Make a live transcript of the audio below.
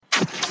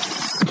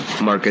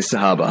Marcus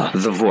Sahaba,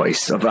 the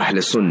voice of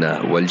Ahl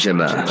Sunnah wal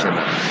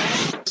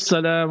Jama'ah.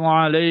 السلام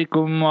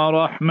عليكم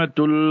ورحمة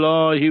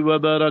الله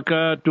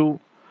وبركاته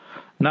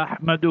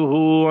نحمده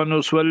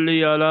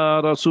ونصلي على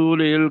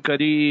رسوله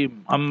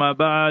الكريم أما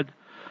بعد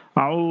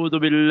أعوذ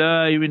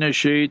بالله من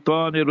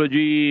الشيطان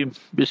الرجيم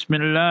بسم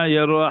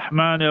الله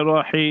الرحمن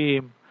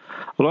الرحيم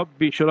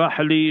رب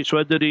اشرح لي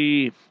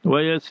صدري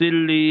ويسر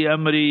لي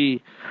أمري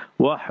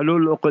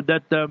واحلل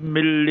عقدة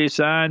من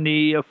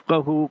لساني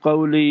يفقه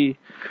قولي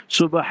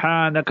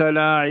سبحانك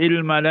لا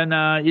علم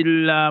لنا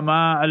إلا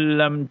ما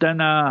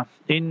علمتنا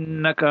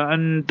إنك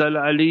أنت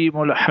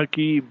العليم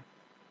الحكيم.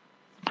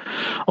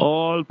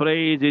 All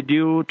praise is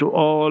due to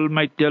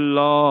Almighty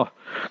Allah,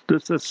 the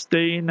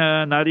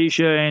sustainer,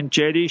 nourisher and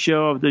cherisher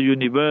of the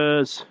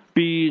universe.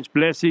 Peace,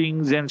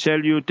 blessings and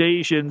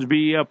salutations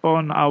be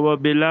upon our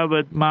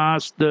beloved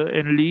Master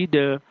and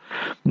Leader,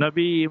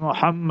 Nabi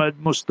Muhammad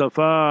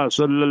Mustafa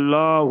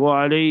sallallahu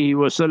alayhi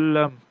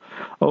wasallam.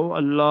 O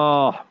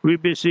Allah, we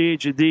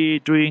beseech Thee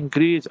to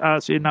increase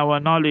us in our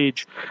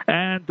knowledge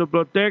and to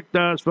protect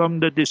us from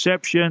the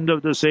deception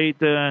of the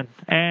Satan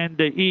and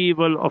the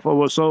evil of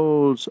our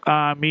souls.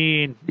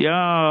 Ameen.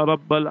 Ya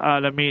Rabbal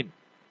Alameen.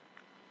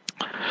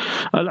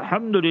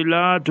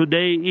 Alhamdulillah,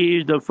 today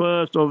is the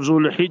 1st of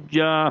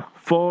Zulhijjah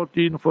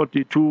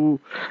 1442,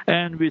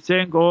 and we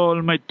thank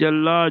Almighty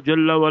Allah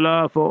Jalla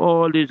wala for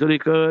all His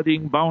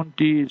recurring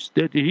bounties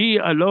that He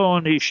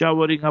alone is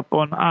showering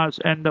upon us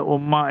and the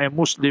Ummah and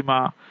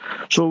Muslimah.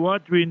 So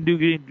what we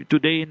do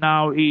today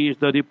now is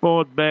the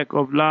report back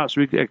of last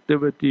week's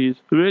activities.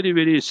 Very,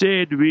 very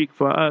sad week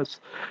for us.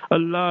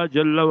 Allah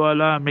Jalla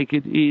wala make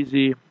it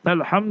easy.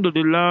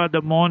 Alhamdulillah,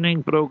 the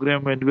morning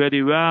program went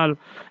very well,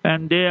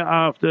 and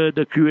thereafter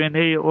the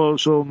Q&A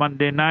also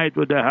Monday night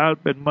with the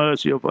help and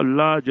mercy of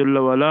Allah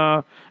Jalla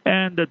wala,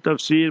 and the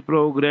tafsir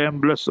program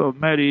Bliss of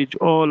Marriage,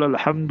 all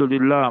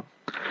Alhamdulillah.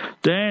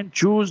 Then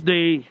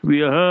Tuesday we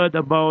heard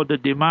about the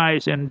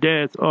demise and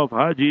death of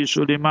Haji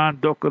Suleiman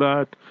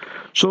Dokrat.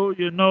 So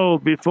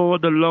before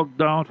the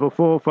lockdown for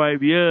 4 or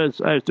 5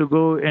 years, I used to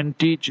go and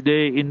teach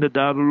there in the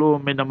Darul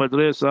Uloom in the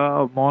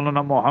madrasa of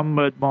Maulana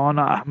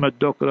Maulana Ahmad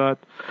Dokrat.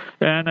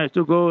 And I used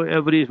to go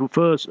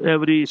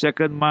every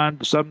second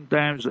month,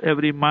 sometimes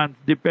every month,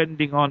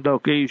 depending on the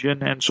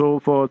occasion and so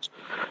forth.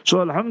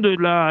 So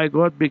Alhamdulillah,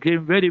 I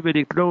became very,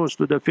 very close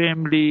to the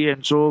family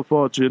and so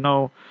forth,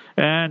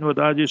 and with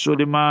Haji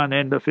Suleiman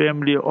and the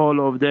family,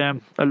 all of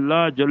them.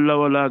 Allah Jalla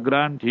wala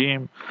grant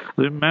him,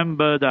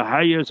 remember the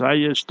highest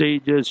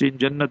stages in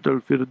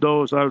Jannatul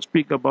Firdaus. I'll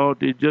speak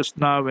about it just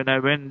now when I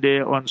went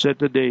there on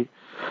Saturday.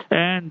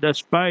 And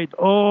despite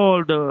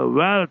all the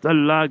wealth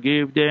Allah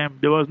gave them,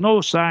 there was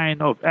no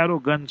sign of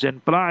arrogance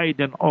and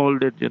pride and all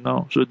that,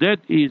 So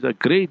that is a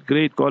great,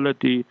 great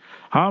quality.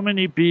 How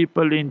many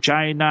people in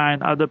China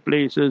and other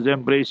places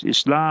embrace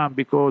Islam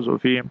because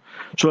of him?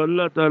 So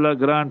Allah Ta'ala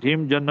grant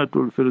him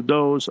Jannatul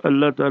Firdaus.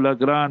 Allah Ta'ala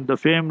grant the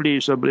family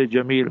Sabr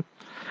Jamil.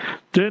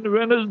 Then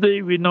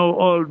Wednesday, we know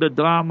all the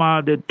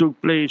drama that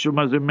took place, you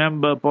must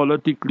remember,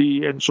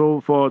 politically and so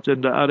forth,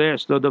 and the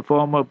arrest of the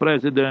former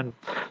president.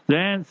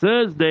 Then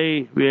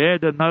Thursday, we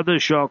had another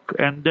shock,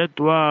 and that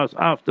was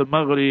after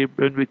Maghrib,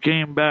 when we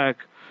came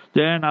back.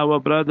 Then our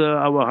brother,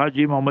 our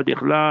Haji Muhammad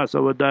Ikhlas,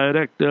 our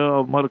director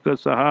of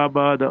Markaz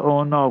Sahaba, the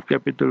owner of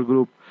Capital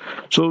Group.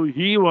 So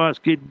he was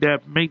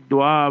kidnapped. Make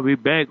dua. We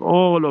beg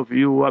all of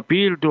you,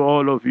 appeal to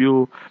all of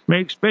you,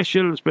 make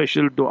special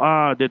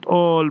dua that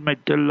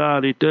Almighty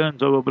Allah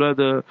returns our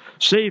brother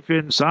safe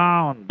and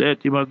sound,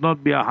 that he must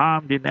not be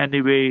harmed in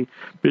any way,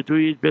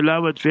 between his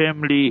beloved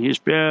family, his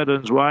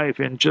parents, wife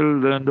and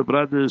children, the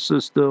brother,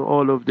 sister,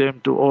 all of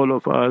them, to all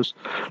of us.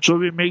 So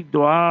we make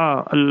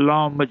dua,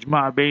 Allahumma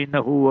ajma'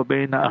 baynahu wa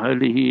bayna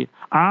ahlihi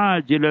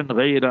ajilan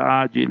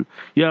ghayra ajil.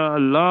 Ya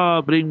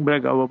Allah, bring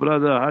back our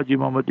brother Haji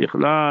Muhammad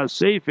Ikhlas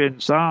safe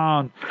and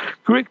sound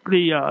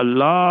quickly, Ya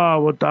Allah,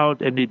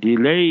 without any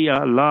delay.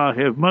 Ya Allah,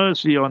 have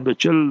mercy on the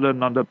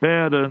children, on the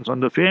parents,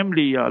 on the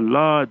family, Ya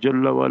Allah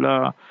Jalla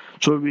wala.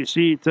 So we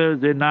see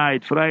Thursday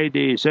night,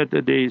 Friday,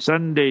 Saturday,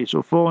 Sunday,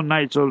 so 4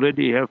 nights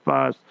already have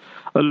passed.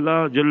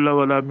 Allah Jalla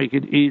wala make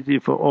it easy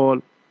for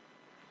all.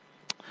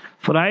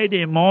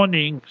 Friday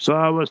morning, so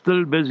I was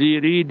still busy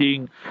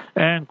reading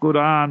and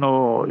Quran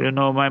or,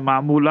 my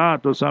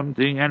Ma'mulat or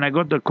something, and I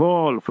got a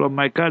call from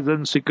my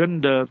cousin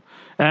Sikandar,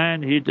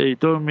 and he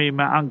told me,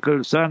 my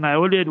uncle's son, I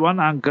only had one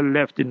uncle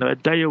left in the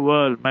entire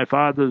world, my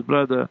father's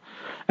brother,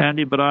 and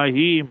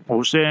Ibrahim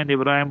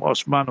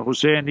Osman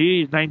Hoosen,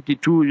 he is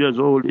 92 years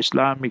old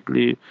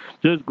Islamically,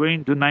 just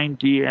going to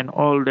 90, and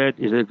all that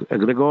is a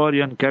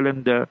Gregorian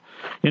calendar.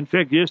 In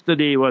fact,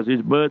 yesterday was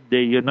his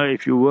birthday,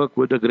 if you work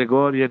with the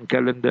Gregorian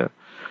calendar.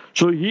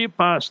 So he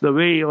passed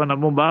away on a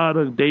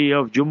Mubarak day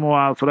of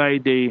Jumu'ah,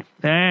 Friday.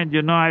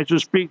 And, I used to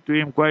speak to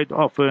him quite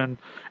often.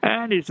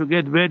 And he used to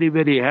get very,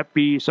 very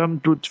happy.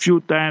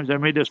 Few times I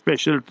made a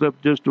special trip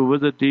just to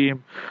visit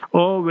him.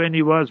 Or when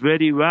he was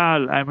very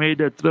well, I made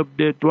a trip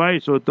there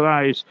twice or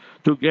thrice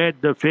to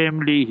get the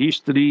family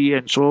history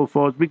and so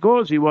forth.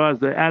 Because he was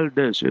the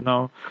eldest,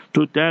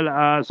 to tell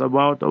us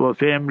about our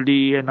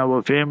family and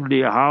our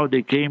family, how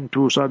they came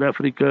to South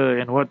Africa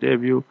and what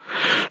have you.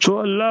 So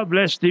Allah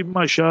blessed him,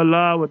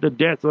 mashallah, with the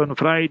death on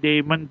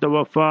Friday. Man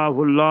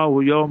tawaffahu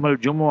Allahu yawm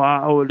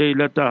al-jumu'ah aw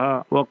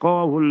laylataha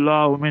waqahu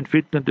Allahu min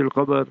fitnatil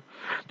qabr.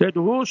 That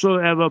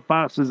whosoever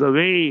passes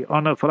away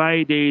on a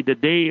Friday, the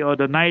day or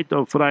the night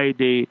of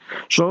Friday,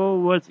 so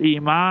with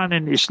Iman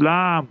and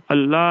Islam,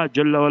 Allah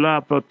Jalla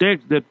wala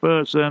protects that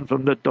person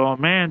from the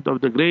torment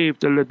of the grave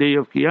till the day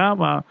of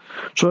Qiyamah.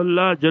 So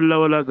Allah Jalla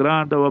wala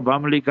grant our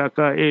Bamli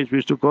Kaka age, we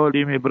used to call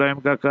him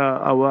Ibrahim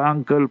Kaka, our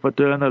uncle,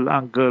 paternal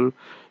uncle.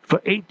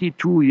 For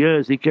 82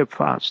 years he kept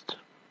fast.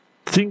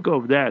 Think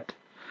of that.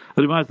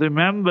 You must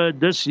remember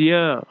this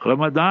year,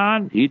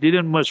 Ramadan, he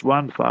didn't miss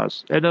one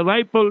fast. At a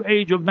ripe old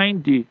age of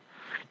 90,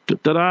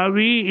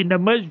 Taraweeh in the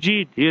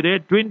masjid, he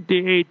read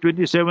 28,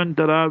 27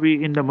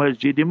 Taraweeh in the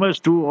masjid. He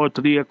missed 2 or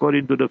 3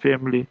 according to the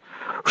family.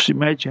 Just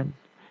imagine.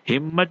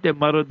 Himmat-e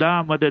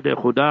marda, madad-e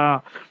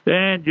khuda.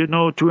 And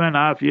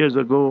 2.5 years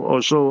ago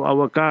or so,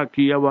 our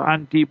kaki, our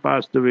auntie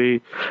passed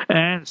away.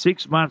 And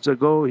 6 months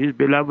ago, his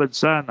beloved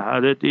son,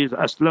 that is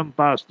Aslam,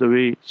 passed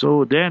away.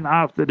 So then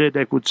after that,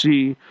 I could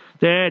see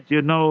that,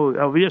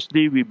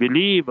 obviously we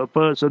believe a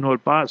person will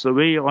pass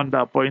away on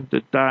the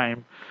appointed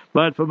time.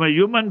 But from a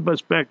human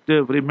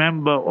perspective,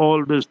 remember,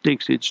 all this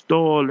takes its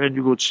toll, and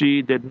you could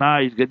see that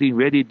now he's getting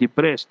very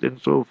depressed and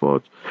so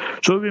forth.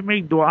 So we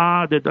make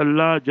dua that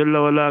Allah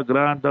Jalla wala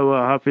grant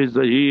our Hafiz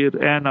Zahir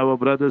and our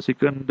brother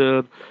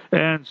Sikandar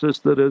and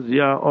sister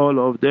Razia, all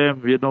of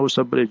them,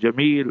 Sabri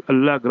Jameel.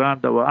 Allah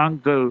grant our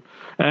uncle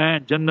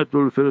and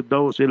Jannatul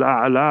Firdaus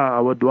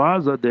al-A'la. Our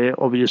duas are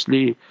there,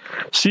 obviously.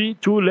 See,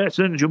 2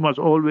 lessons you must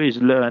always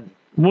learn.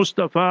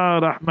 Mustafa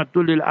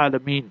Rahmatul lil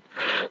Alameen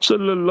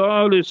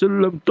Sallallahu Alaihi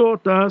Wasallam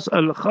taught us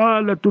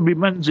Al-Khalatu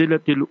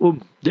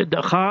bimanzilatil that the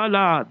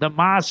Khala, the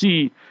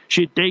Masi,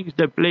 she takes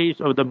the place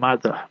of the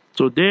mother.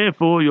 So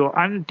therefore your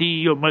auntie,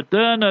 your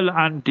maternal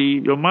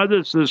auntie, your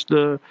mother's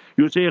sister,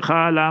 you say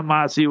Khala,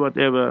 Masi,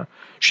 whatever,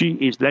 she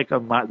is like a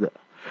mother.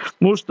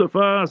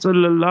 Mustafa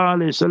Sallallahu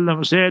Alaihi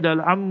Wasallam said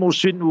Al-Ammu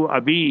Sinu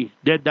Abi,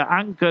 that the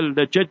uncle,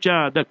 the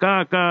chacha, the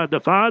kaka, the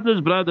father's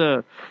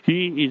brother,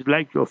 he is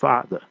like your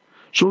father.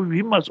 So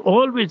we must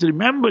always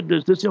remember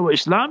this. This is our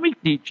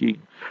Islamic teaching.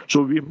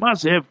 So we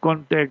must have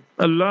contact.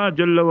 Allah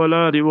Jalla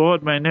wala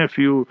reward my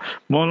nephew,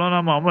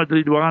 Maulana Muhammad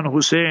Ridwan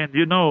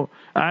Hoosen.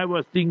 I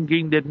was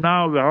thinking that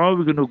now how are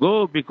we going to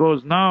go?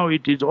 Because now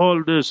it is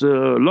all this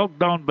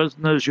lockdown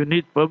business. You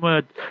need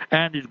permit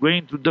and it's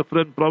going to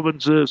different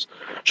provinces.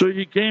 So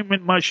he came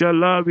in,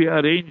 mashallah, we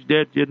arranged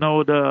that,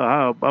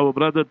 our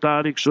brother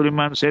Tariq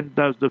Suleiman sent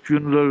us the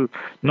funeral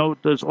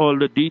notice, all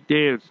the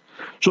details.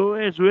 So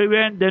as we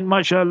went, then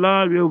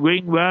mashallah, we were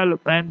going well,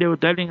 and they were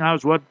telling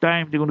us what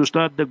time they're going to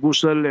start the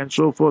ghusl and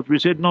so forth. We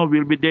said, no,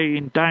 we'll be there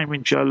in time,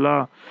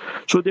 inshallah.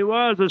 So there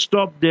was a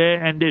stop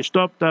there, and they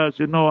stopped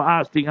us,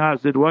 asking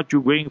us that what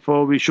you going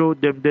for. We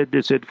showed them that,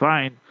 they said,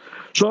 fine.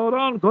 So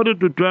around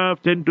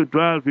 11:45, 10 to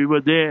 12, we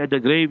were there at the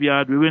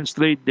graveyard. We went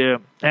straight there.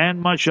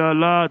 And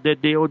mashallah,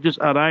 that they all just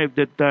arrived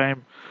that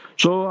time.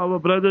 So our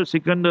brother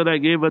Sikandar, I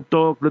gave a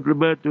talk little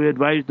bit to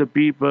advise the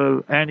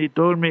people, and he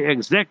told me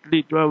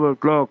exactly 12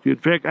 o'clock. In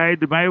fact,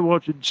 my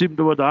watch it seemed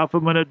about half a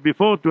minute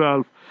before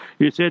 12.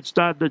 He said,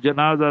 start the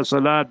Janaza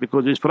Salat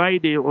because it's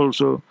Friday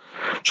also.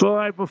 So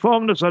I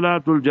performed the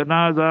Salatul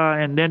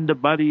Janaza and then the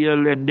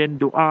burial and then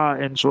dua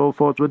and so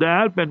forth with the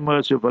help and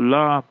mercy of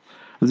Allah.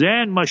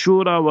 Then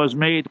Mashura was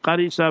made.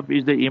 Qari Sahib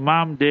is the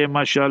Imam there,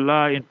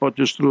 mashallah, in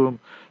Potchefstroom.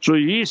 So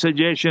his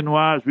suggestion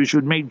was we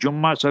should make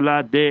Jummah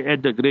Salat there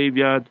at the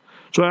graveyard.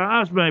 So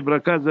I asked my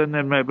cousin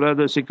and my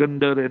brother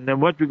Sikandar, and then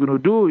what we're going to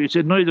do? He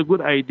said, no, it's a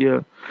good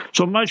idea.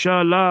 So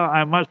mashallah,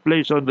 I must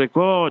place on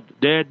record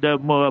that the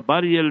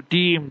burial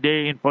team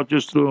there in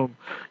Potchefstroom,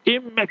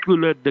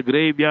 immaculate, the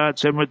graveyard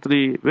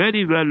cemetery,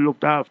 very well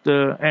looked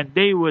after, and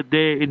they were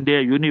there in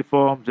their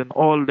uniforms and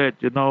all that,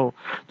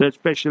 the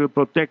special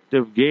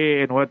protective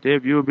gear and what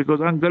have you,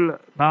 because uncle,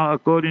 now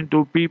according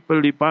to people,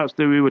 he passed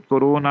away with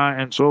corona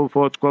and so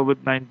forth,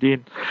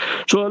 COVID-19.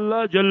 So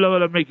Allah Jalla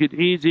wala make it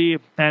easy,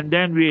 and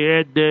then we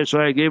had there, so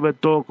I gave a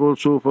talk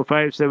also for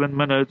 5-7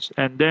 minutes,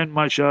 and then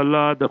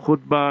mashallah, the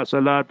khutbah,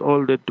 salat,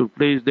 all that took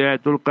place there.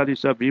 Qari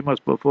Sahib, he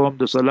must perform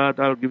the salat,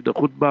 I'll give the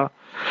khutbah.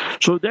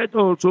 So that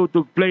also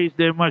took place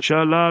there,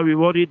 mashallah. We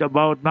worried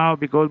about now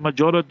because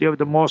majority of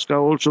the mosques are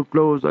also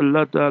closed.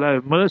 Allah Ta'ala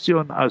have mercy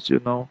on us,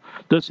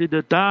 This is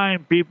the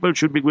time people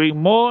should be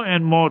going more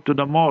and more to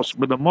the mosque,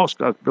 but the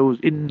mosques are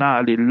closed.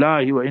 Inna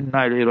lillahi wa inna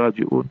ilayhi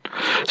raji'un.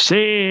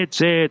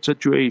 Sad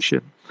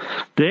situation.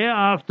 There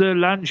after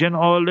lunch and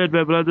all that,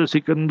 my brother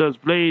Sikandar's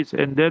place,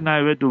 and then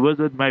I went to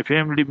visit my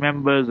family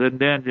members, and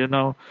then,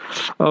 our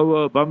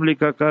Bamli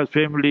Kaka's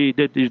family,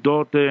 that his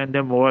daughter and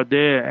them were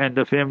there, and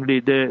the family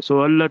there.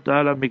 So Allah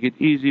Ta'ala make it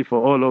easy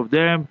for all of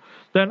them.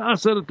 Then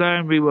Asr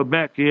time we were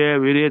back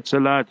here, we read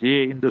Salat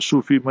here in the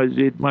Sufi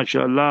Masjid,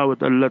 mashallah,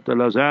 with Allah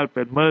Ta'ala's help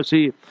and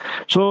mercy.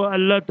 So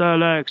Allah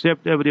Ta'ala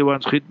accept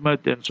everyone's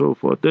khidmat and so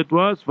forth. That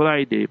was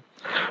Friday.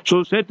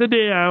 So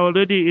Saturday I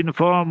already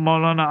informed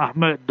Maulana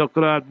Ahmed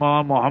Dokrat,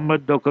 Maulana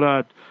Muhammad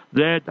Dokrat,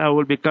 that I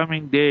will be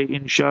coming there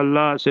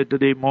inshallah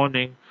Saturday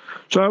morning.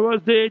 So I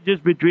was there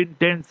just between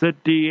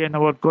 10:30 and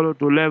about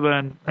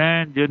 11,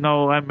 and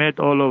I met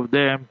all of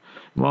them.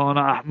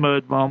 Maulana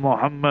Ahmed, Maulana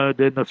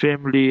Muhammad and the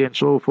family and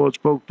so forth,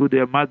 spoke to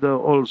their mother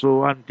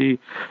also, auntie,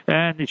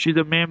 and she's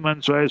a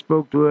Maiman, so I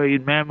spoke to her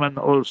in Maiman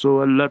also.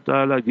 Allah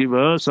Ta'ala give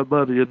her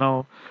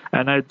sabr,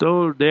 and I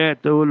told her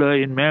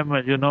in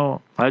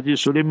Maiman, Haji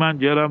Suleiman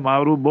jara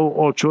maru bo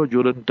ocho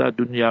juranta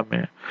dunya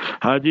mein.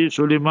 Haji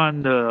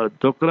Suleiman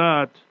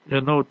Dokrat,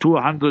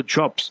 200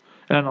 shops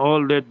and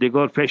all that. They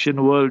got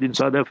fashion world in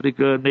South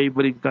Africa,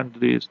 neighboring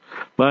countries.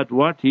 But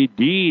what he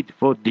did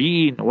for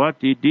Deen, what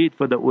he did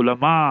for the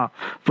ulama,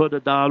 for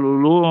the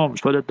Darul Ulooms,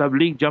 for the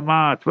Tabligh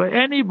Jamaat, for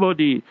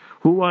anybody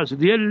who was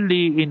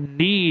really in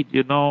need,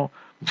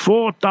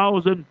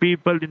 4,000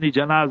 people in the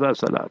Janaza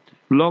Salat.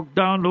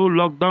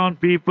 Lockdown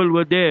people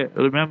were there,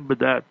 remember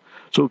that.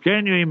 So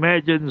can you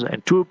imagine,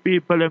 and 2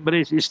 people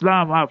embraced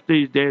Islam after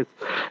his death,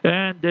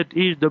 and that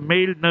is the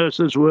male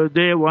nurses were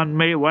there, one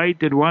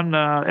white and one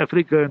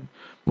African.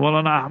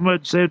 Maulana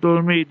Ahmad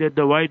told me that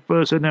the white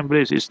person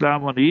embraced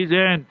Islam on his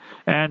end,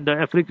 and the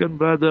African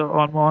brother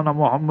on Maulana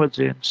Muhammad's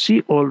end.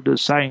 See all the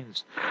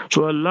signs.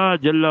 So Allah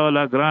Jalla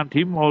wala grant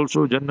him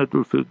also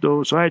Jannatul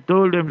Firdaus. So I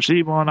told him,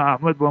 see Maulana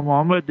Ahmad wa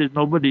Muhammad, there's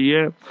nobody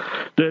here.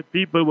 The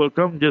people will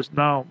come just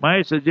now.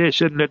 My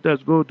suggestion, let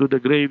us go to the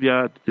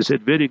graveyard. He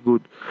said, very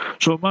good.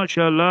 So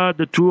mashallah,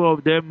 the 2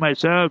 of them,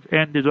 myself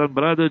and there's one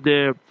brother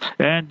there,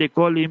 and they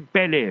call him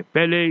Pele.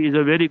 Pele is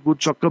a very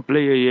good soccer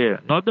player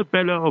here. Not the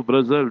Pele of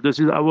Brazil. This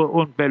is our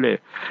own Pele.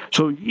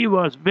 So he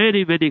was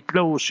very, very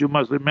close, you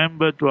must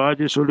remember, to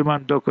Haji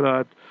Suleiman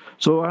Dokrat.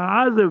 So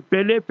I asked him,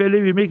 Pele,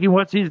 we make him,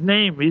 what's his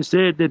name? He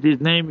said that his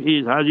name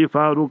is Haji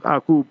Farooq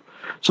Akub.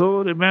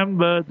 So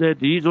remember that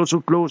he's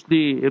also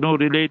closely,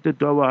 related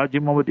to our Haji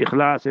Muhammad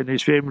Ikhlas and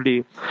his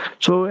family.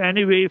 So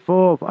anyway,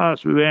 4 of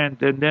us, we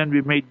went, and then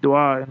we made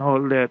dua and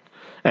all that.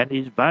 And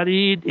he's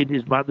buried in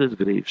his mother's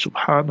grave,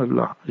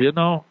 subhanallah,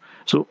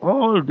 So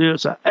all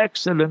these are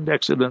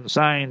excellent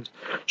signs.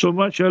 So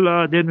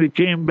mashallah, then we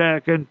came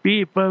back and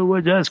people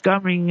were just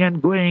coming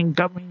and going.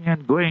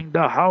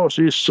 The house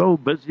is so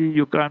busy,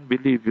 you can't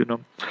believe,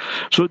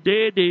 So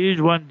there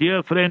is one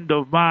dear friend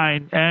of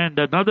mine and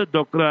another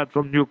Dokrat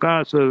from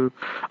Newcastle,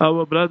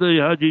 our brother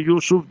Haji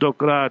Yusuf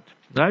Dokrat.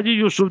 Haji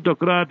Yusuf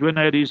Dokrat, when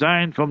I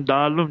resigned from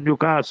Darul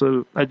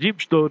Newcastle,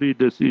 Ajib story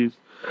this is.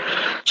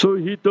 So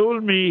he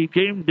told me, he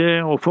came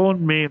there or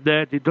phoned me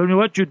that, he told me,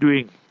 what you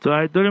doing? So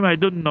I told him, I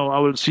don't know, I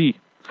will see.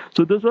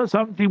 So this was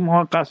something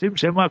more Qasim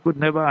Sema could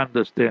never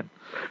understand.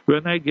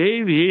 When I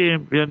gave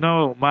him,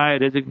 my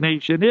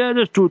resignation,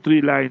 just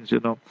 2-3 lines,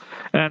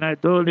 and I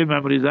told him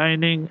I'm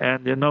resigning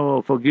and,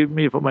 forgive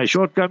me for my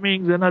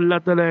shortcomings and Allah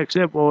Ta'ala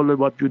accept all of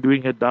what you're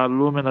doing at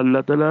Darul and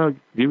Allah Ta'ala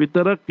give it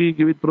tarakki,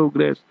 give it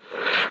progress.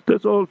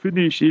 That's all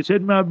finished. He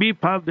said, be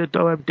part that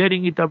I'm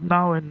tearing it up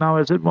now and now.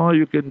 I said,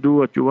 you can do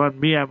what you want.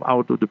 Me, I'm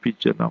out of the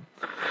picture now.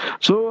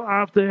 So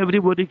after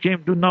everybody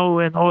came to know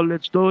and all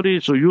that story,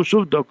 so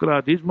Yusuf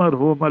Dokrat, his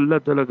marhum, Allah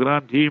Ta'ala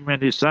grant him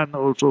and his son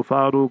also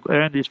Farooq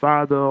and his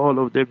father, all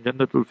of them,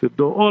 Jannatul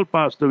Firdaus, all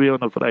passed away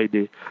on a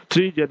Friday.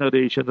 3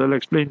 generations, I'll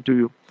explain to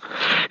you.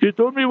 He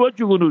told me, what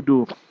you going to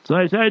do? So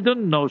I said, I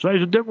don't know. So I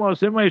said,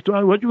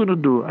 what you going to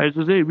do? I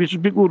said, we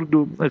should speak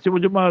Urdu. I said,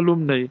 mujhe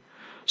maloom nahi.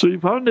 So he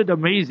found it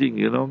amazing,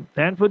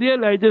 And for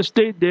real, I just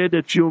stayed there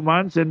that few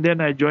months and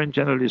then I joined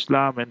Channel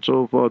Islam and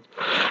so forth.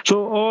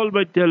 So all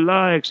but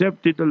Allah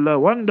accepted Allah.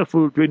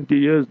 Wonderful 20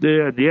 years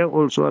there and here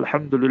also,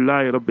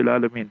 Alhamdulillah, Rabbil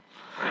Alameen.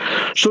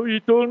 So he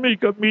told me,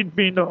 come meet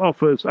me in the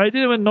office. I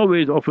didn't even know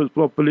his office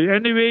properly.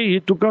 Anyway, he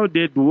took out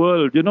that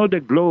world,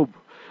 the globe,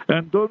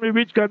 and told me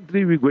which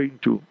country we're going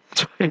to.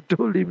 So I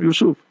told him,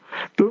 Yusuf,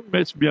 don't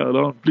mess me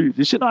around, please.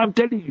 He said, no, I'm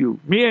telling you,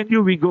 me and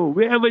you, we go,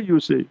 wherever you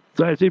say.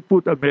 So I said,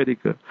 put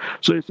America.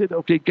 So he said,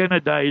 okay,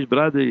 Canada, his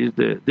brother is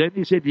there. Then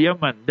he said,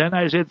 Yemen. Then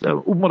I said,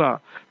 Umrah,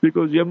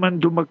 because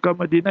Yemen to Makkah,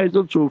 Medina is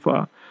not so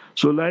far.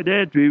 So like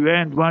that, we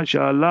went,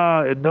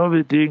 mashallah, and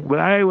everything. But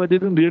I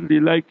didn't really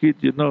like it,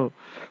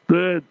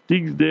 the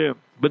things there.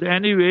 But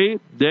anyway,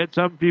 that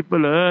some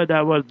people heard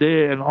I was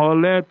there and all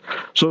that.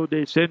 So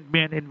they sent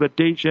me an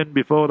invitation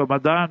before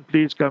Ramadan,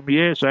 please come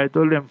here. So I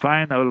told them,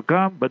 fine, I will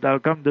come, but I'll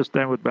come this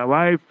time with my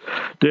wife.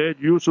 Then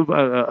Yusuf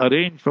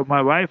arranged for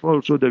my wife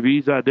also the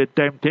visa, that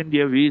time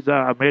 10-year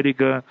visa,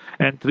 America,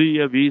 and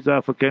 3-year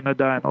visa for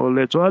Canada and all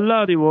that. So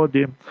Allah reward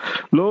him.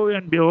 Lo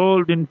and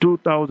behold, in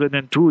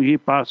 2002, he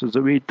passes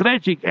away.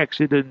 Tragic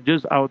accident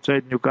just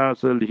outside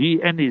Newcastle.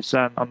 He and his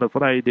son on the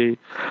Friday.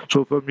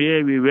 So from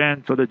here we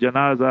went for the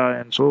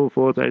janaza and so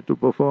forth. I had to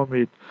perform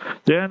it.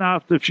 Then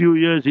after a few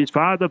years, his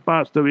father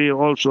passed away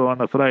also on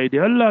a Friday.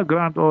 Allah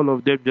grant all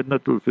of them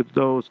Jannatul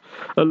Firdaus.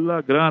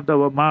 Allah grant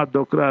our Ma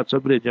Dokrat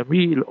Sabre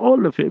Jamil, all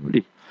the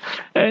family.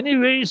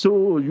 Anyway,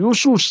 so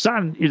Yusuf's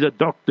son is a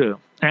doctor.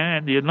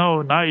 And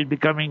now he's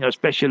becoming a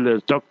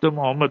specialist, Dr.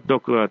 Muhammad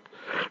Dokrat.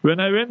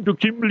 When I went to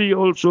Kimberley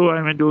also,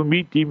 I went to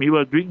meet him. He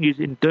was doing his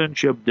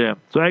internship there.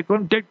 So I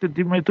contacted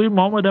him. I told him,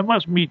 Muhammad, I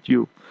must meet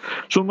you.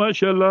 So,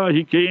 mashallah,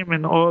 he came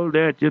and all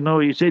that,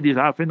 he said he's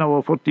half an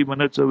hour, 40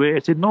 minutes away. I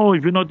said, no,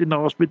 if you're not in the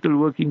hospital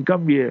working,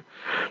 come here.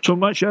 So,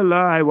 mashallah,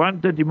 I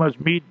wanted he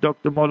must meet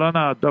Dr.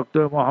 Maulana,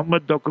 Dr.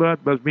 Muhammad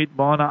Dokrat must meet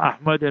Maulana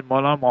Ahmad and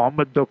Maulana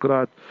Muhammad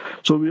Dokrat.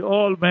 So we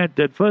all met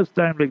that first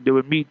time, like they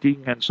were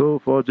meeting and so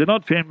forth. They're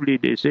not family,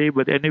 they say,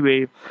 but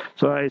anyway.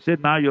 So I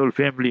said, now you're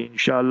family,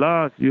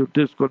 inshallah. You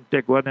just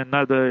contact one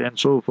another and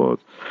so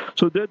forth.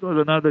 So that was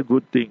another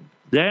good thing.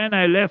 Then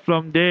I left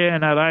from there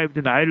and arrived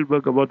in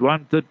Heidelberg about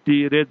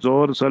 1:30, read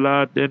Zohar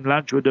Salat, then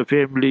lunch with the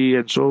family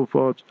and so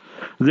forth.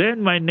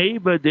 Then my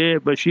neighbor there,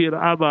 Bashir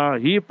Abba,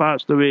 he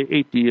passed away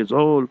 80 years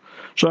old.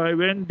 So I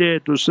went there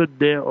to sit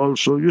there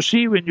also. You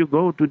see, when you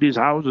go to these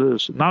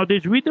houses, now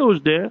there's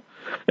widows there.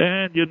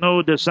 And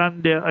the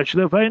son there,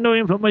 Ashraf, I know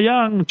him from a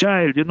young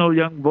child,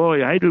 young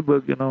boy,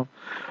 Heidelberg,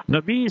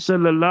 Nabi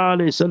sallallahu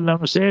alayhi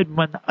wasallam said,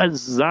 Man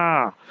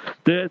azza,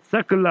 the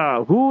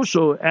thakla,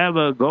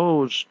 whosoever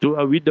goes to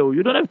a widow,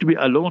 you don't have to be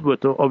alone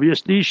with her.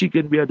 Obviously, she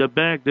can be at the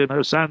back, then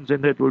her sons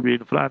and that will be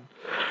in front.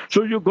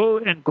 So you go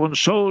and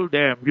console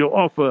them, you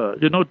offer,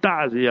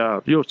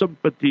 ta'ziyah, your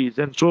sympathies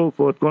and so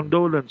forth,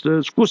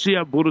 condolences,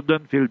 kusiya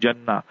burdan fil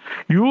jannah.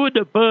 You,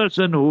 the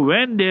person who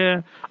went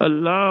there,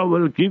 Allah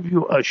will give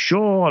you a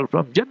shawl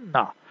from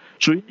Jannah.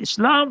 So in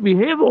Islam, we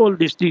have all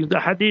these things, the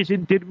hadith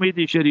in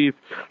Tirmidhi Sharif.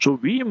 So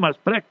we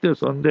must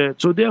practice on that.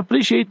 So they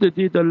appreciated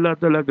it. Allah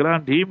Ta'ala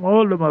grant him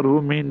all the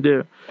marhumin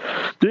there.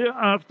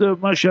 Thereafter,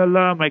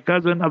 mashallah, my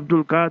cousin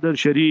Abdul Qadir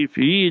Sharif,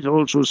 he is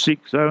also sick.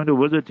 So I went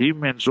to visit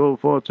him and so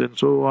forth and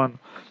so on.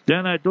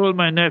 Then I told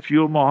my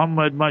nephew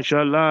Muhammad,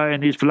 mashallah,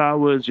 and his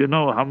flowers,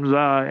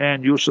 Hamza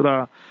and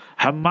Yusra.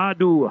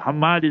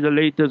 Hamad is the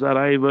latest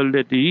arrival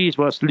that he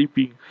was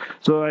sleeping.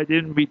 So I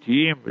didn't meet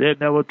him. Then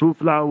there were two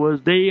flowers.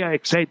 They are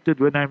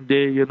excited when I'm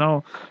there,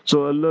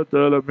 So Allah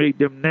Ta'ala make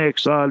them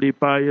next, Sali,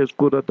 pious,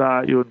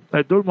 Qurata Ayun.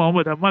 I told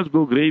Muhammad, I must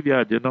go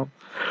graveyard,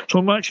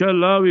 So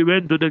mashallah, we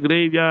went to the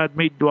graveyard,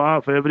 made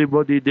dua for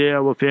everybody there,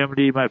 our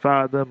family, my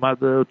father,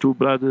 mother, two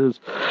brothers,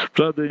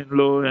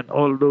 brother-in-law, and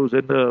all those.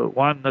 And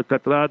the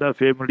Katrada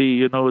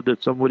family, that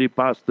somebody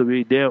passed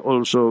away there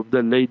also,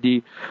 the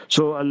lady.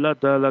 So Allah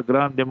Ta'ala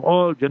grant them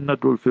all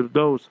Jannatul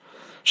Firdaus.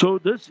 So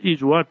this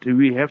is what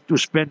we have to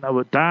spend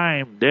our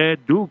time there,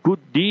 do good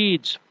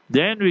deeds.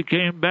 Then we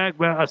came back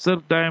by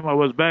Asr time. I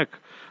was back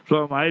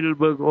from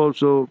Heidelberg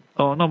also.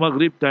 Oh no,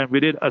 Maghrib time. We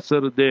did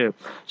Asr there.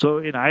 So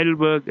in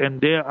Heidelberg and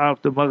there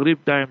after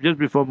Maghrib time, just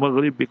before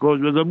Maghrib,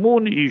 because it was a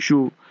moon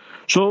issue.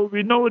 So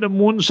we know the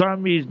moon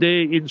Sami is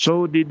there in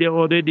Saudi. They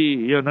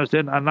already,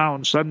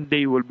 announced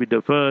Sunday will be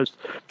the first.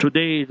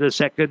 Today is the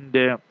second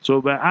there.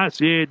 So by us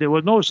here, there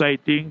was no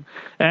sighting.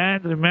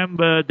 And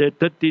remember that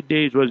 30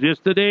 days was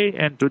yesterday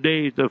and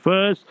today is the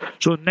first.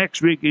 So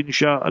next week,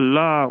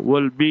 inshallah,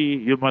 will be,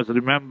 you must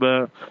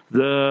remember,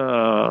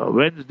 the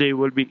Wednesday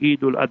will be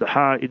Eid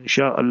al-Adha,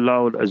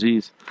 inshallah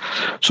al-Aziz.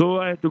 So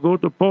I had to go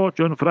to Porch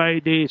on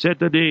Friday.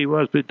 Saturday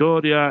was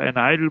Pretoria and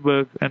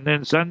Heidelberg. And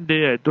then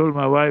Sunday, I told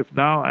my wife,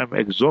 now I'm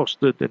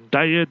exhausted and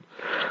tired.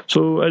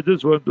 So I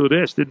just want to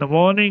rest in the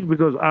morning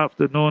because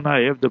afternoon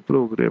I have the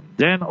program.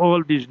 Then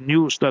all this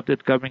news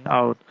started coming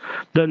out.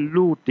 The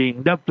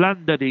looting, the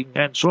plundering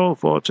and so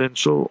forth and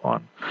so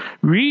on.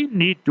 We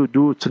need to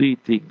do three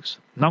things.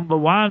 Number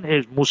one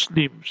is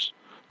Muslims.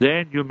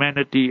 Then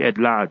humanity at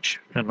large.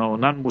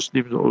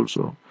 Non-Muslims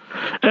also.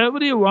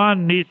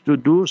 Everyone needs to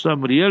do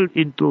some real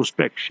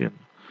introspection.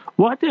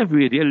 What have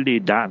we really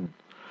done?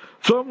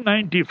 From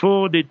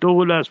 94, they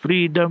told us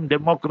freedom,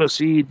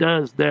 democracy,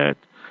 does that.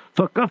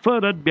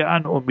 فَكَفَرَتْ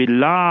بِأَنْعُمِ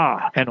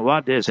اللَّهِ. And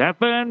what has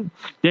happened?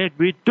 That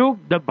we took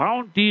the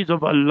bounties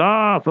of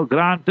Allah for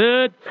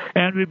granted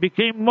and we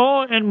became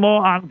more and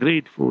more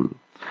ungrateful.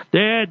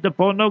 That the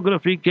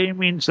pornography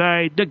came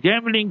inside, the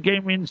gambling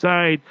came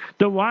inside,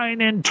 the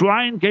wine and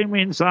twine came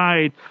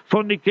inside,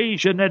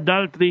 fornication,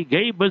 adultery,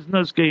 gay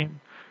business came.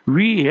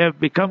 We have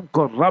become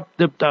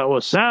corrupted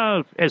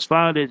ourselves as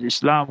far as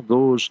Islam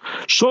goes.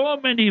 So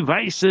many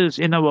vices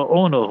in our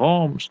own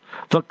homes.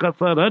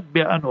 فَكَفَرَتْ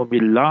بِأَنْعُمِ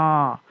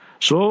اللَّهِ.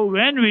 So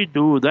when we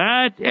do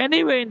that,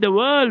 anywhere in the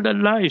world,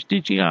 Allah is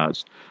teaching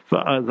us.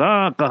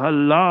 فَأَذَاقَهَا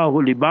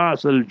اللَّهُ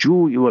لِبَاسَ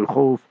الْجُوءِ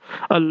وَالْخَوْفِ.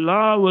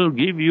 Allah will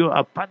give you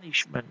a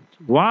punishment.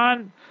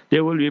 One,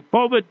 there will be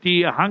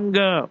poverty,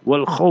 hunger,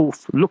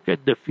 wal-khawf. Look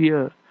at the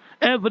fear.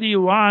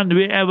 Everyone,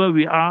 wherever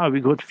we are, we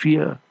got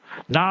fear.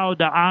 Now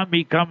the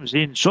army comes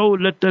in, so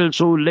little,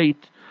 so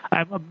late.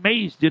 I'm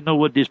amazed,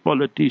 with these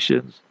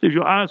politicians. If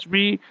you ask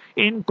me,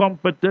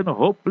 incompetent,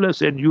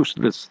 hopeless, and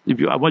useless, if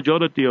you a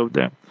majority of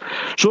them.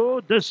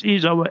 So this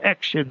is our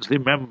actions,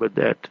 remember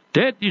that.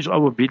 That is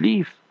our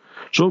belief.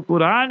 So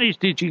Quran is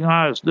teaching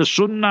us, the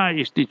Sunnah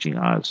is teaching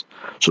us.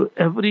 So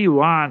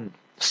everyone,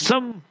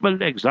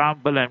 simple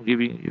example I'm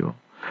giving you.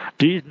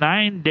 These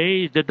 9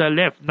 days that are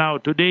left now,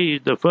 today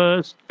is the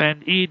first,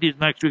 and Eid is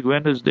next week,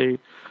 Wednesday.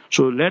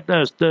 So let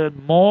us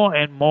turn more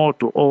and more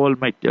to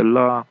Almighty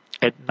Allah.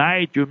 At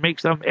night, you make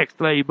some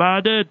extra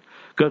ibadat,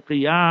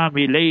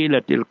 Qiyami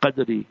Laylatul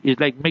Qadri. It's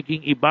like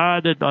making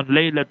ibadat on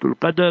Laylatul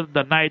Qadr,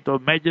 the night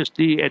of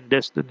majesty and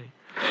destiny.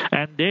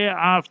 And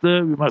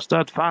thereafter, we must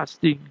start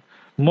fasting.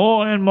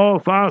 More and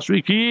more fast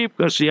we keep,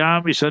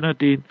 Qiyami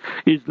Sanatin.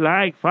 It's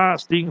like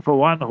fasting for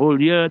one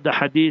whole year, the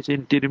hadith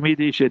in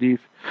Tirmidhi Sharif.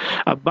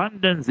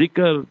 Abundant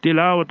zikr,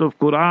 tilawat of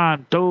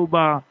Quran,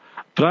 tawbah.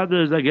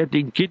 Brothers are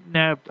getting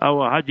kidnapped,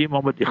 our Haji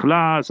Muhammad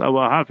Ikhlas,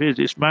 our Hafiz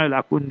Ismail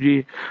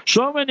Akunji,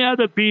 so many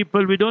other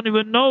people we don't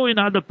even know in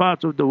other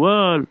parts of the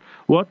world.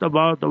 What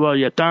about our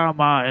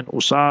Yatama and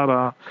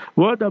Usara?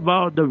 What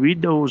about the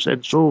widows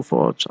and so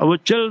forth? Our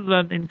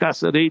children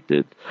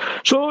incarcerated.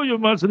 So you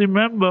must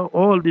remember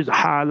all these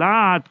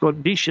halat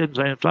conditions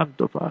are in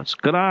front of us.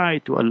 Cry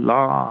to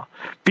Allah.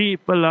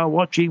 People are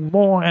watching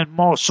more and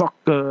more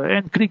soccer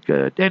and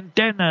cricket and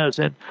tennis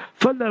and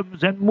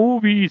films and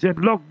movies and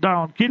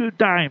lockdown, kill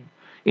time.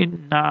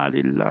 Inna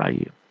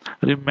lillahi.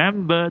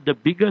 Remember, the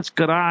biggest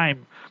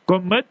crime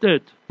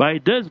committed by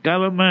this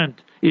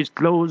government is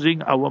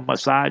closing our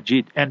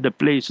masajid and the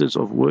places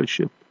of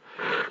worship.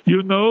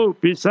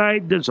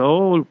 Beside this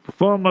whole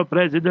former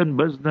president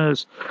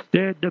business,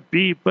 that the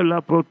people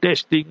are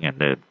protesting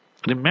and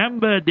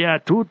remember, there are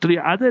 2, 3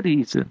 other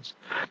reasons.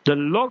 The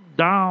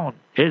lockdown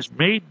has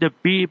made the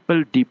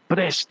people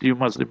depressed, you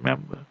must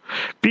remember.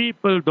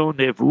 People don't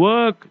have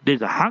work,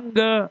 there's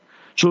hunger.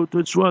 So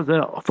this was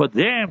for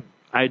them.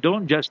 I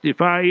don't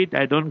justify it,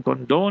 I don't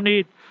condone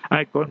it,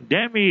 I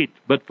condemn it.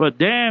 But for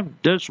them,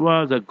 this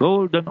was a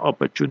golden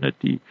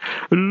opportunity.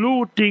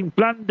 Looting,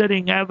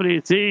 plundering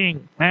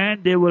everything,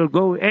 and they will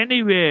go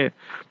anywhere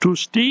to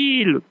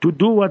steal, to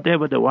do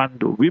whatever they want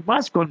to. We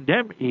must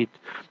condemn it.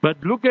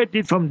 But look at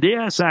it from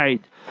their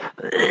side.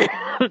 The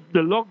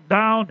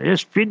lockdown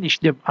has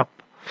finished them up.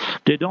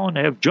 They don't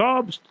have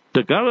jobs.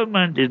 The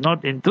government is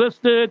not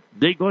interested.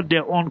 They got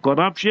their own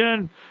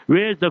corruption.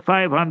 Where's the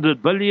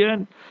 500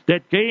 billion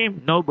that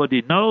came?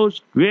 Nobody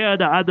knows. Where are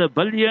the other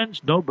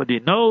billions? Nobody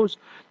knows.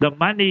 The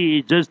money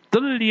is just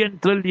trillion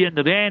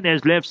rand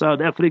has left South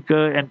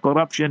Africa and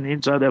corruption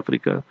in South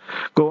Africa.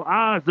 Go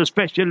ask the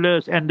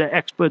specialists and the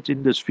experts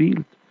in this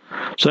field.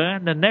 So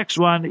and the next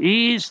one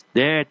is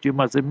that you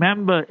must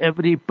remember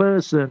every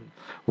person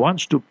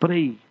wants to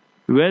pray.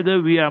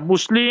 Whether we are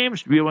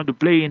Muslims, we want to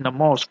pray in the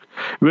mosque.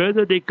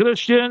 Whether they're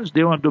Christians,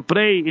 they want to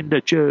pray in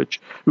the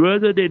church.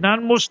 Whether they're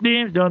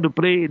non-Muslims, they want to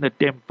pray in the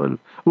temple.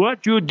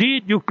 What you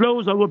did, you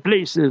closed our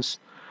places.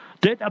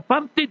 That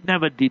apartheid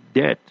never did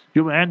that.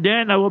 And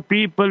then our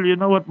people,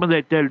 what must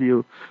I tell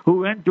you,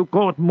 who went to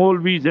court,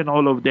 Molvis and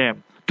all of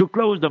them, to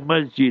close the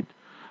masjid.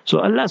 So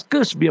Allah's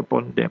curse be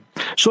upon them.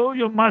 So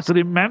you must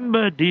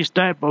remember these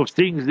type of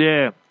things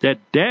there, that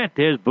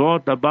has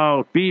brought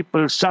about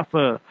people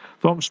suffer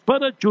from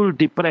spiritual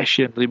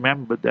depression.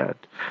 Remember that.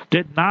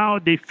 That now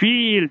they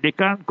feel they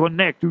can't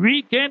connect.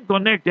 We can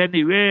connect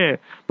anywhere,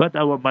 but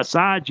our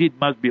masajid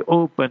must be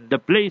open. The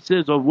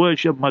places of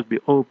worship must be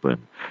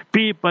open.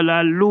 People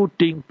are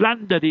looting,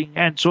 plundering,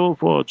 and so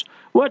forth.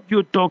 What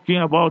you talking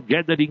about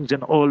gatherings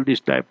and all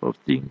these type of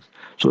things?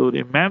 So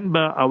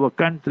remember, our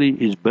country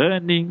is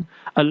burning.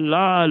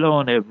 Allah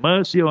alone have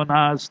mercy on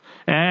us,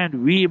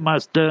 and we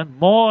must turn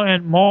more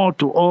and more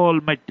to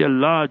Almighty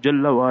Allah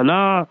Jalla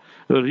wa'ala.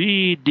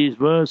 Read these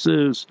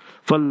verses.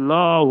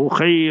 فَاللَّهُ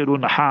خَيْرٌ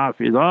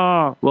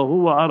حَافِظًا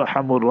وَهُوَ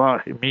أَرْحَمُ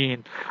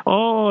الرَّاحِمِينَ.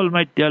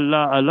 Almighty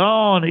Allah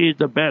alone is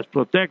the best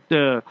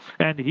protector,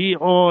 and He,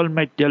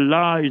 Almighty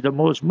Allah, is the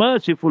most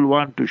merciful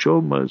one to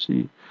show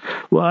mercy.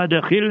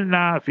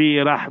 وَأَدْخِلْنَا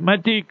فِي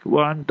رَحْمَتِكَ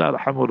وَأَنْتَ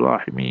أَرْحَمُ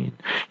الرَّاحِمِينَ.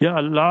 Ya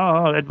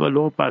Allah,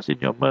 envelope us in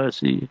your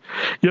mercy.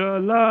 Ya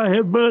Allah,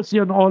 have mercy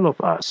on all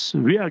of us.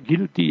 We are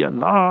guilty, Ya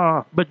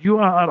Allah, but you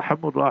are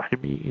Arhamur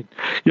Rahimeen.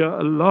 Ya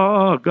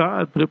Allah,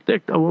 God,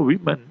 protect our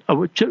women,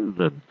 our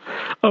children,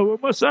 our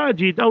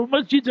masajid. Our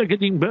masjids are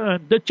getting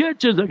burned. The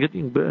churches are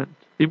getting burned.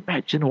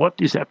 Imagine what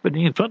is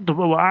happening in front of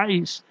our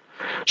eyes.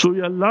 So,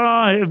 Ya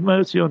Allah, have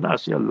mercy on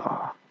us, Ya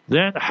Allah.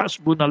 Then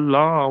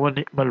Hasbunallah wa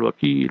ni'mal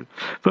wakil.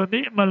 Fa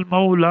ni'mal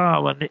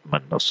mawla wa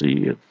ni'mal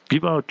nasir.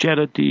 Give out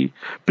charity.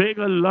 Beg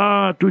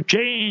Allah to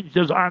change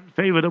those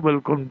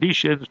unfavorable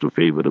conditions to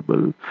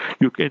favorable.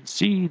 You can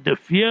see the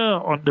fear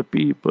on the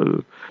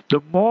people.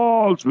 The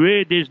malls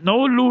where there's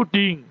no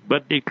looting,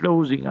 but they're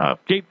closing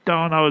up. Cape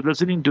Town, I was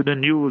listening to the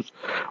news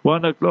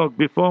 1 o'clock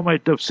before my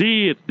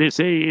tafsir. They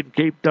say in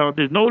Cape Town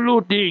there's no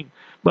looting,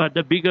 but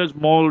the biggest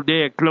mall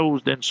there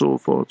closed and so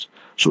forth.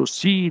 So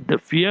see the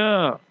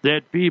fear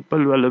that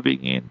people were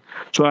living in.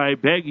 So I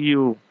beg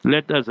you,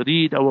 let us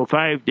read our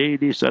 5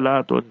 daily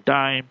salat on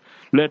time.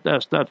 Let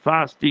us start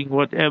fasting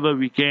whatever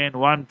we can,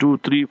 1, 2,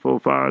 3, 4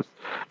 fast.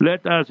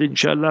 Let us,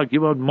 inshallah,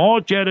 give out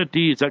more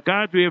charity.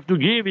 Zakat we have to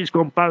give is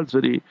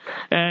compulsory.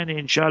 And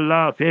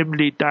inshallah,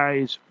 family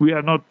ties. We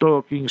are not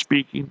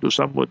speaking to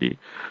somebody.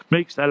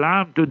 Make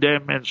salam to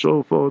them and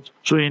so forth.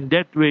 So in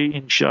that way,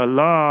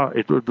 inshallah,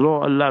 it will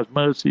draw Allah's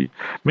mercy.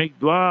 Make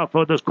dua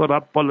for those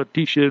corrupt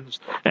politicians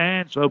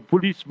and so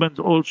policemen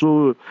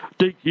also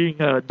taking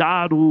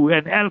daru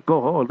and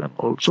alcohol and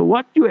all. So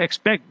what do you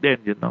expect then,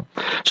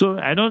 So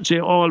I don't say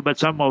all, but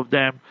some of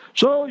them.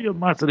 So you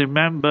must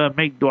remember,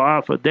 make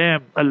dua for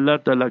them. Allah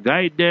Ta'ala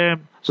guide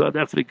them. South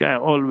Africa, I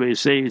always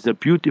say, is a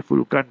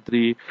beautiful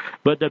country.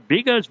 But the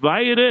biggest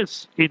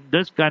virus in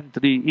this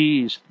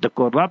country is the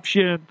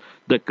corruption,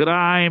 the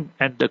crime,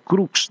 and the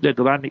crooks that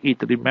run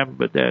it.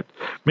 Remember that.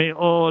 May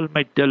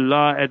Almighty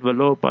Allah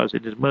envelope us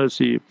in His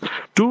mercy.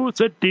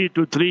 2:30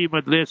 to 3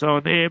 Madrasa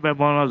on air by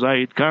Maulana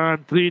Zahid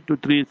Khan. 3 to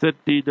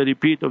 3:30 the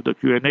repeat of the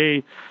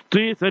Q&A.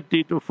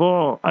 3:30 to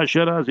 4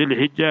 Ashara Zil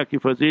Hijjah ki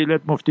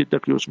Fazilat Mufti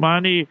Taqi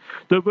Usmani.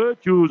 The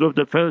virtues of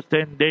the first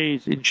 10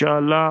 days,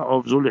 inshallah,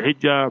 of Zul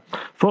Hijjah.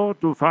 4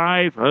 to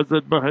 5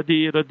 Hazrat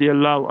Mahdi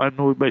radiallahu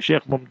anhu by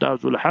Sheikh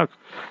Mumtazul Haq.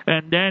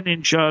 And then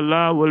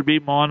inshallah will be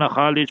Maulana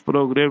Khalid's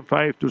program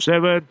 5 to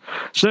 7.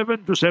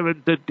 7 to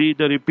 7:30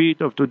 the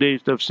repeat of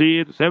today's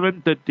tafsir.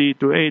 7:30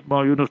 to 8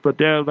 Maulana Yunus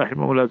Patel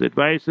rahimahullah's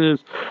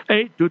advices.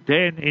 8 to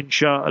 10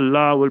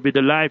 inshallah will be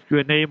the live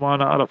Q&A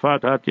Maulana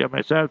Arafat Hatia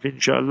myself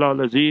inshallah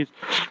al-Aziz.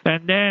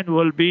 And then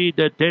will be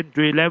the 10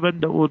 to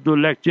 11 the Urdu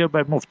lecture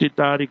by Mufti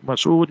Tariq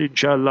Masood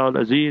inshallah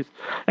al-Aziz.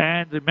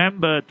 And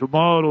remember,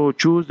 tomorrow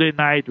Tuesday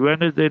night,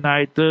 Wednesday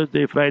night,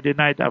 Thursday, Friday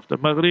night after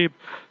Maghrib,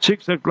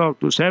 6 o'clock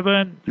to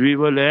 7, we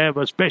will have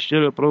a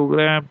special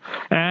program,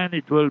 and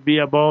it will be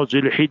about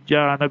Zul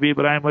Hijjah, Nabi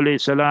Ibrahim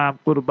alayhi salam,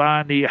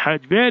 Qurbani,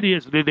 Hajj,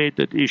 various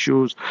related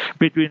issues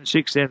between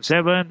 6 and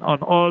 7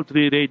 on all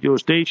 3 radio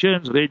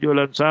stations, Radio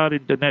Ansar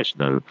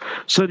International,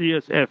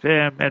 Sirius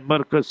FM, and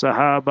Markaz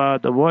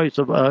Sahaba, the voice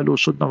of Ahlul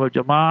Sunnah wal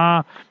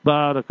Jama'ah.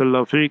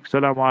 Barakallahu feek.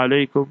 Assalamu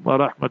alaikum wa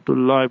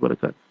rahmatullahi wa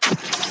barakatuh.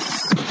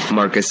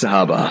 Markaz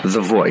Sahaba,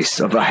 the voice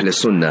of Ahl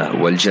Sunnah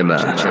wal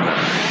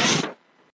Jama'ah.